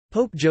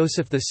Pope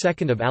Joseph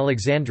II of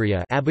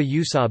Alexandria Abba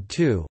Yusab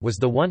II was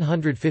the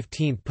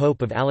 115th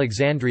Pope of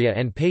Alexandria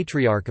and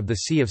Patriarch of the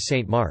See of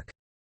St. Mark.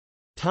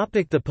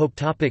 The Pope.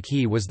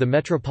 He was the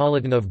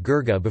Metropolitan of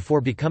Gerga before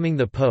becoming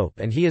the Pope,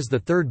 and he is the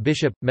third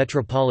bishop,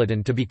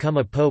 metropolitan to become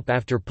a pope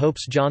after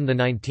Popes John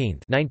XIX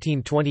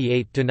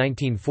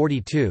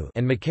 (1928–1942)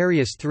 and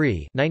Macarius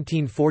III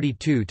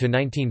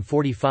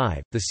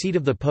 (1942–1945). The seat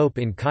of the Pope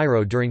in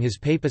Cairo during his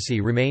papacy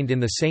remained in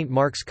the St.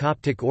 Mark's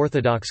Coptic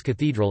Orthodox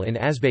Cathedral in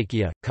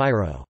Azbakia,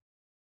 Cairo.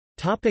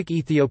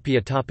 Ethiopia.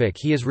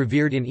 He is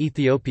revered in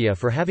Ethiopia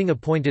for having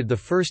appointed the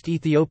first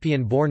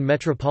Ethiopian-born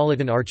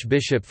Metropolitan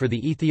Archbishop for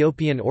the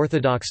Ethiopian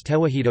Orthodox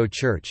Tewahedo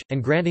Church,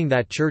 and granting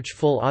that church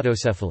full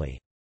autocephaly.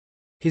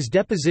 His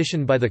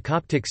deposition by the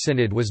Coptic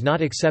Synod was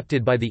not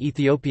accepted by the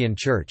Ethiopian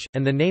Church,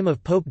 and the name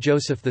of Pope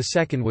Joseph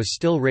II was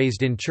still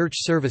raised in church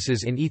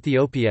services in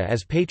Ethiopia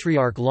as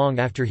Patriarch long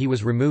after he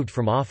was removed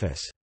from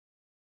office.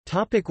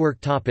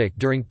 Work.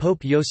 During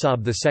Pope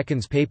Yosab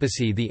II's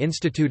papacy, the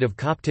Institute of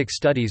Coptic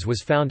Studies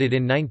was founded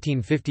in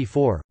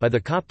 1954, by the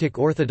Coptic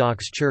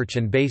Orthodox Church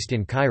and based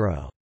in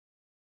Cairo.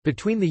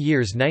 Between the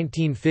years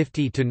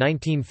 1950 to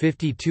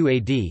 1952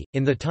 AD,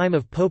 in the time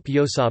of Pope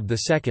Yosab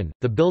II,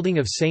 the building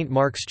of St.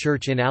 Mark's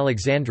Church in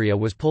Alexandria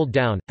was pulled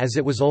down, as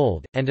it was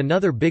old, and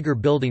another bigger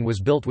building was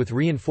built with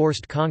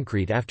reinforced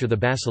concrete after the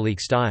basilique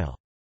style.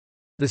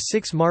 The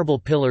 6 marble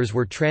pillars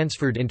were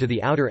transferred into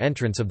the outer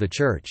entrance of the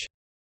church.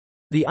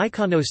 The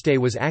iconostae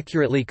was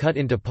accurately cut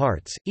into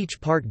parts, each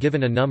part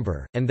given a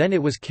number, and then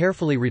it was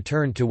carefully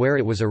returned to where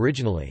it was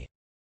originally.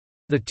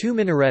 The 2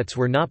 minarets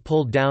were not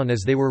pulled down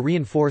as they were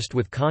reinforced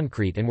with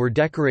concrete and were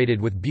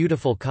decorated with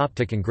beautiful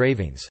Coptic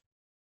engravings.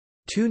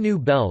 2 new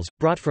bells,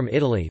 brought from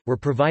Italy, were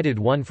provided,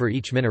 one for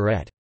each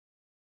minaret.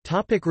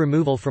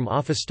 Removal from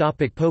office.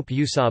 Pope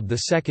Yusab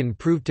II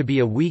proved to be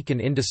a weak and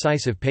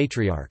indecisive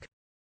patriarch.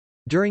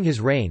 During his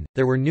reign,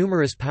 there were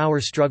numerous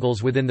power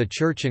struggles within the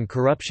church and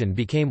corruption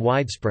became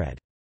widespread.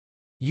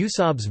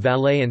 Yusab's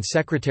valet and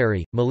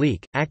secretary,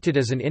 Malik, acted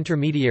as an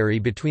intermediary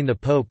between the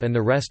pope and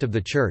the rest of the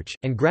church,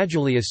 and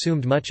gradually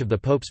assumed much of the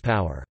pope's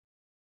power.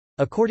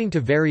 According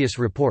to various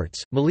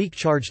reports, Malik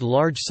charged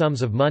large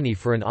sums of money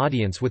for an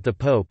audience with the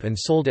pope and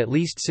sold at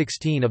least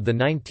 16 of the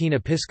 19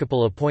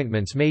 episcopal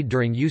appointments made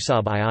during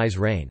Yusab II's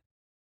reign.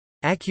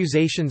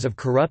 Accusations of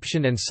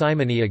corruption and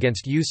simony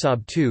against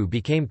Yusab II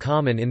became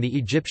common in the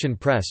Egyptian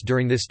press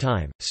during this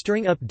time,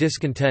 stirring up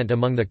discontent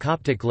among the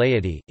Coptic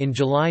laity. In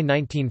July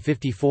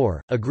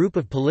 1954, a group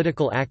of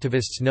political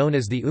activists known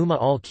as the Umma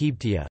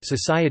al-Qibtiyya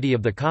Society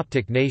of the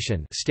Coptic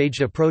Nation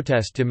staged a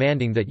protest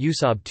demanding that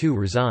Yusab II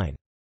resign.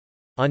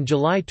 On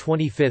July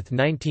 25,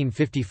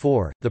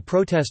 1954, the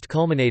protest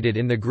culminated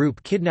in the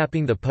group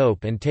kidnapping the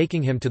Pope and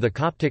taking him to the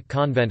Coptic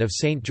convent of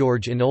St.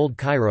 George in Old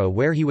Cairo,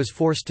 where he was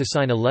forced to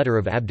sign a letter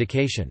of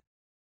abdication.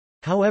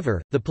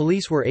 However, the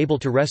police were able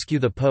to rescue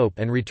the Pope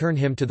and return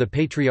him to the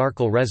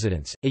patriarchal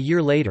residence. A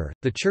year later,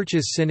 the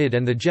Church's Synod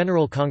and the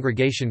General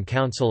Congregation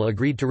Council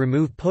agreed to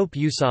remove Pope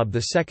Yusab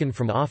II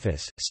from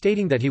office,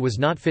 stating that he was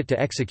not fit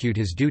to execute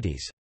his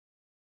duties.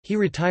 He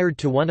retired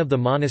to one of the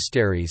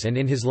monasteries, and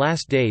in his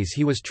last days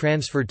he was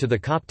transferred to the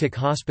Coptic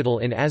hospital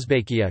in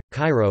Azbakia,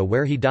 Cairo,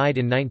 where he died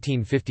in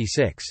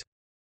 1956.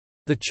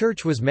 The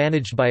church was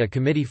managed by a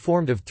committee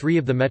formed of 3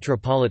 of the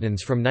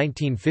metropolitans from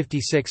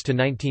 1956 to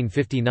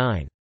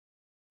 1959.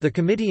 The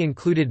committee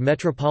included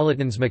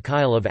Metropolitans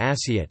Mikhail of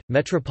Asiut,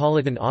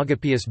 Metropolitan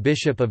Agapius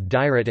Bishop of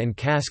Dairat and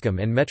Kaskim,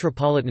 and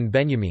Metropolitan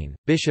Benjamin,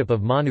 Bishop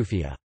of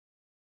Manufia.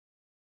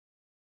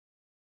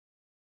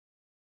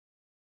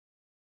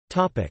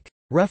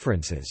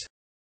 References.